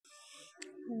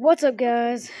What's up,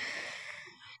 guys?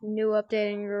 New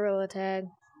update in Gorilla Tag.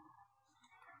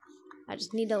 I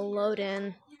just need to load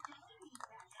in.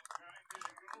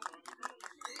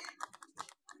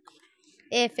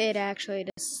 If it actually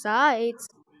decides.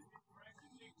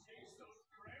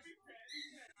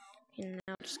 And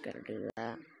now I'm just gonna do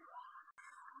that.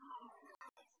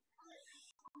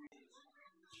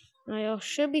 Now y'all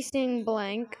should be seeing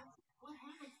blank.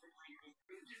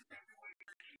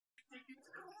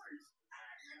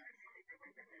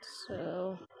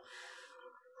 So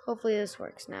hopefully this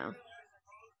works now.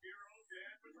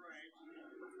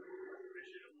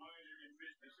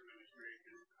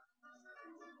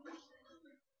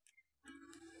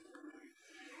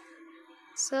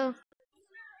 So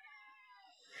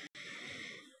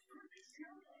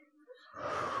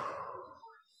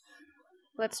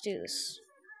let's do this.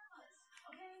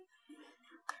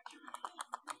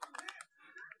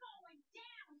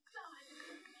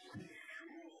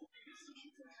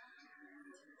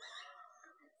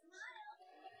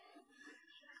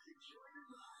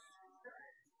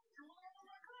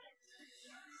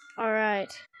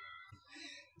 Alright.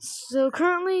 So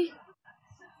currently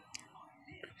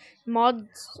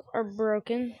mods are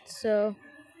broken, so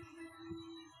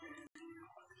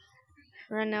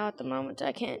right now at the moment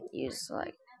I can't use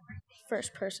like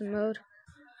first person mode.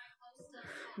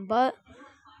 But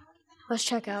let's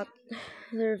check out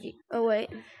the review. Oh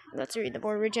wait, let's read the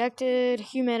board. Rejected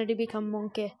humanity become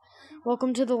monkey.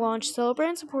 Welcome to the launch. Celebrate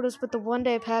and support us with the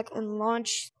one-day pack and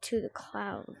launch to the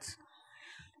clouds.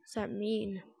 What does that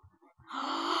mean?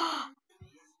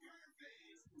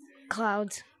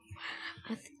 Clouds.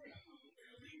 I'm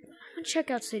gonna check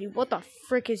out city. What the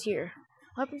frick is here?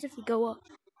 What happens if we go up?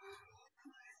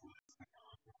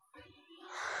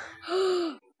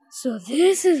 So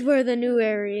this is where the new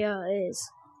area is.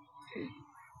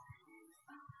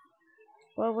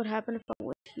 What would happen if I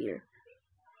went here?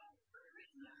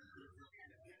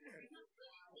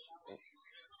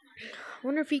 I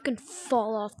wonder if you can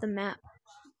fall off the map.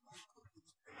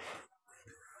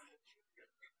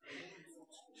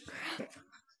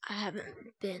 I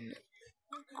haven't been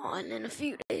on in a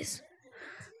few days.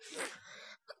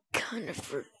 Kind of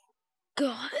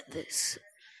forgot this.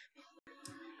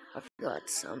 I forgot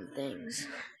some things.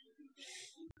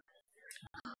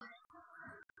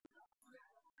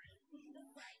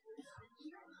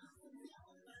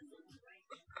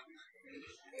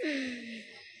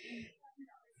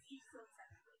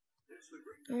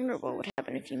 I wonder what would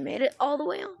happen if you made it all the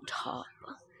way on top.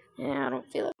 Yeah, I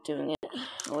don't feel like doing it.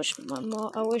 I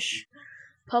wish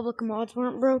public mods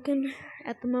weren't broken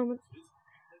at the moment,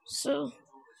 so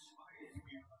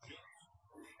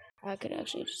I could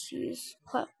actually just use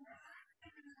cloud.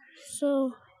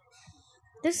 So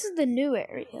this is the new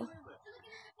area.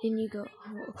 Then you go.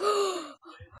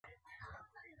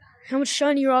 How much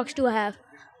shiny rocks do I have?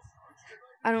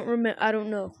 I don't remember. I don't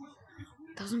know.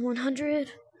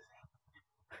 1,100.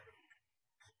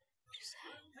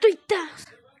 3,000.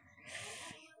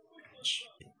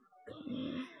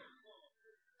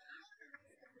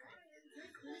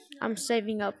 I'm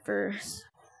saving up for.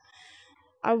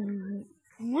 I'm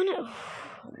gonna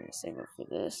save up for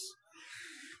this.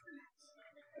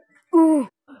 Ooh.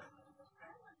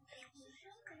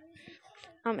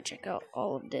 I'm gonna check out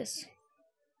all of this.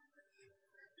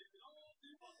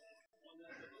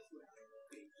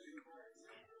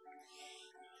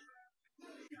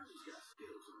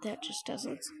 That just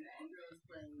doesn't.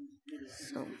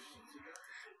 So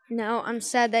now I'm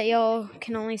sad that y'all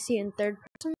can only see in third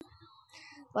person.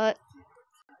 But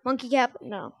monkey cap,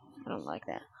 no, I don't like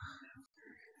that.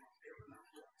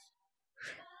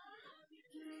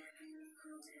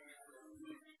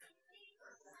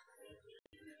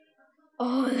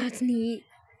 Oh, that's neat.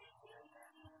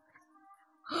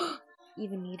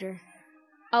 Even neater.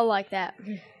 I like that.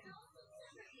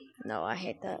 No, I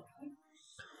hate that.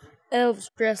 Elvis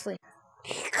Presley.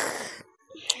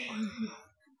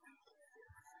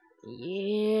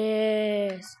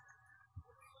 Yes.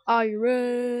 Are you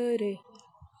ready?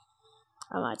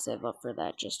 I might save up for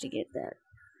that just to get that.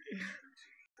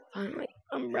 Find my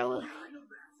umbrella.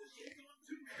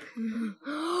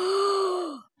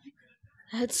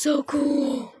 That's so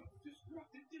cool.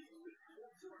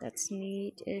 That's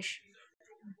neat-ish.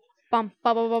 Bump,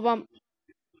 bump, bump, bump, bump.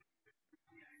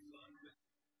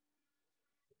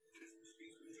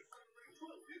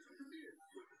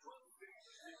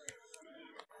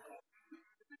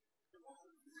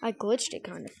 I glitched it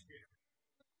kind of.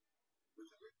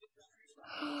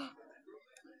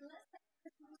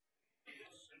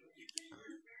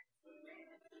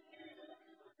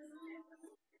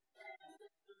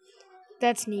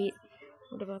 That's neat.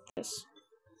 What about this?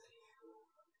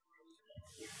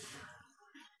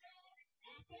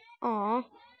 Aw.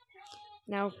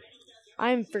 Now,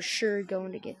 I'm for sure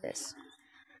going to get this.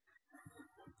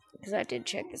 Because I did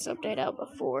check this update out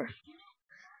before.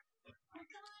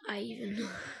 I even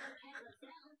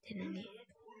didn't need it.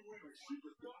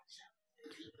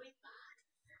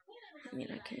 I mean,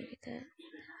 I can't get that.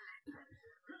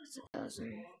 That's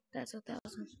 1,000. That's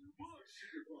 1,000.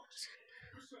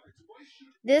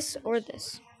 This or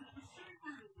this?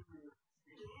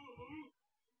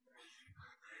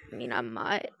 I mean, I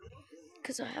might.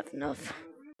 Because I have enough.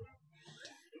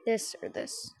 This or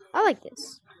this? I like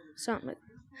this. So I'm going to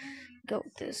go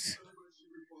with this.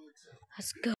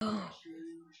 Let's go.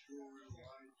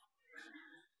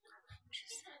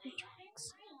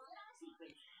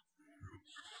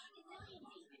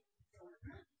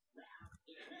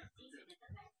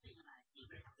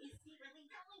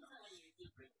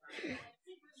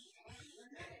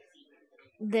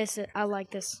 This, I like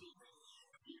this.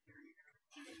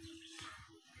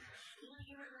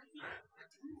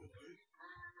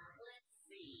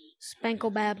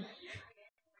 Spanklebab.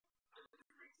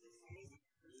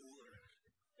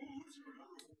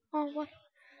 Oh,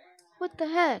 what the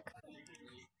heck?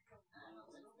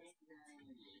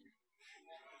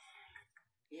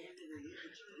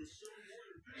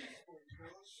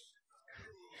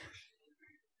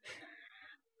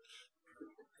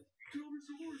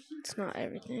 It's not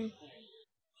everything.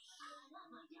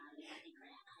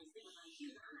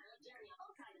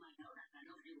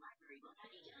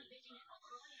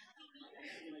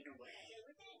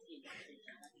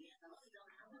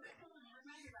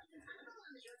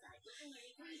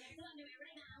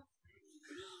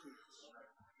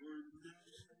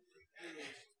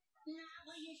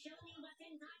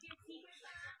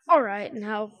 Alright,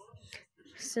 now,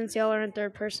 since y'all are in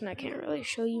third person, I can't really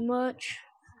show you much.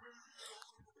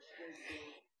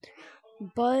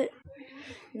 But,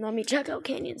 let me check out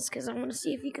canyons, because I want to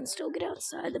see if you can still get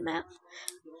outside the map.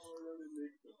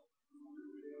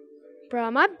 Bro,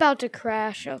 am I about to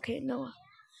crash? Okay, Noah.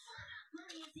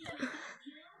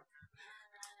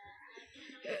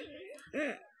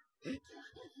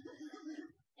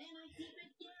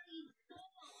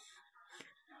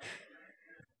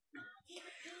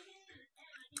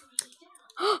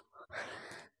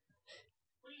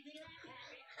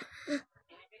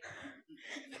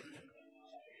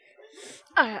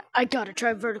 I gotta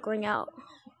try verticaling out.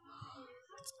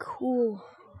 It's cool.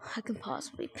 I can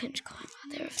possibly pinch climb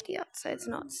out there if the outside's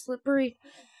not slippery.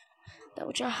 That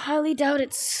which I highly doubt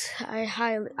it's. I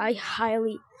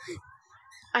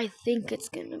think it's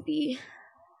gonna be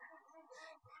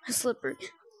slippery.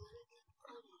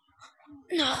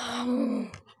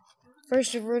 No.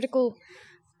 First vertical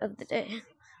of the day.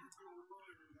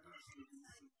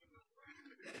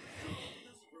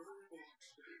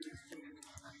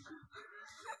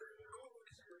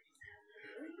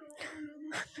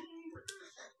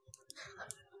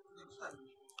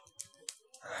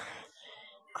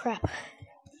 Crap.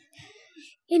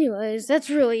 Anyways,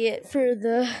 that's really it for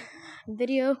the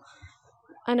video.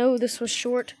 I know this was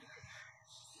short,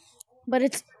 but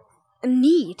it's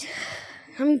neat.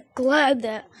 I'm glad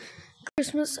that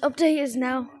Christmas update is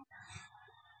now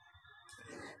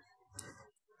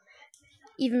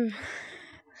even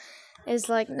is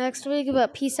like next week,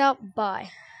 but peace out, bye.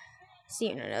 See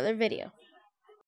you in another video.